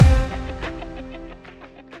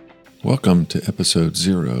Welcome to episode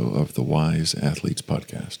 0 of the Wise Athletes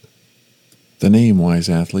podcast. The name Wise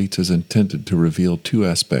Athletes is intended to reveal two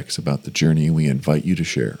aspects about the journey we invite you to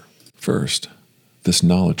share. First, this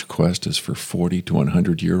knowledge quest is for 40 to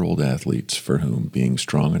 100-year-old athletes for whom being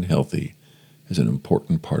strong and healthy is an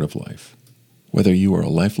important part of life. Whether you are a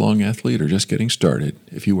lifelong athlete or just getting started,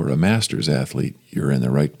 if you are a master's athlete, you're in the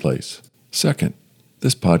right place. Second,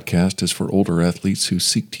 this podcast is for older athletes who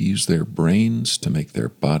seek to use their brains to make their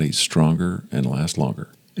bodies stronger and last longer.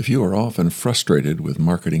 If you are often frustrated with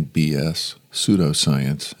marketing BS,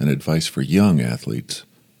 pseudoscience, and advice for young athletes,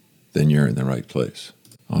 then you're in the right place.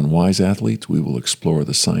 On Wise Athletes, we will explore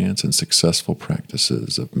the science and successful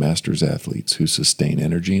practices of masters athletes who sustain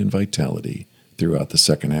energy and vitality throughout the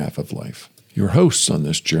second half of life. Your hosts on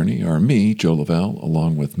this journey are me, Joe Lavelle,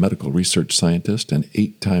 along with medical research scientist and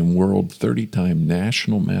 8-time world, 30-time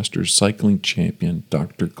national masters cycling champion,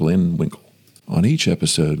 Dr. Glenn Winkle. On each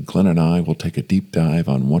episode, Glenn and I will take a deep dive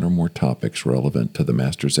on one or more topics relevant to the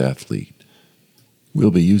masters athlete.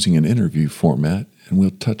 We'll be using an interview format, and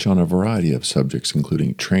we'll touch on a variety of subjects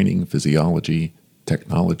including training, physiology,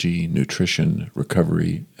 technology, nutrition,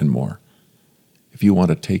 recovery, and more. If you want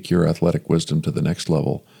to take your athletic wisdom to the next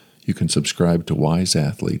level, you can subscribe to Wise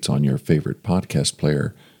Athletes on your favorite podcast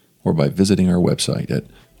player or by visiting our website at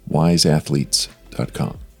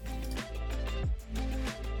wiseathletes.com.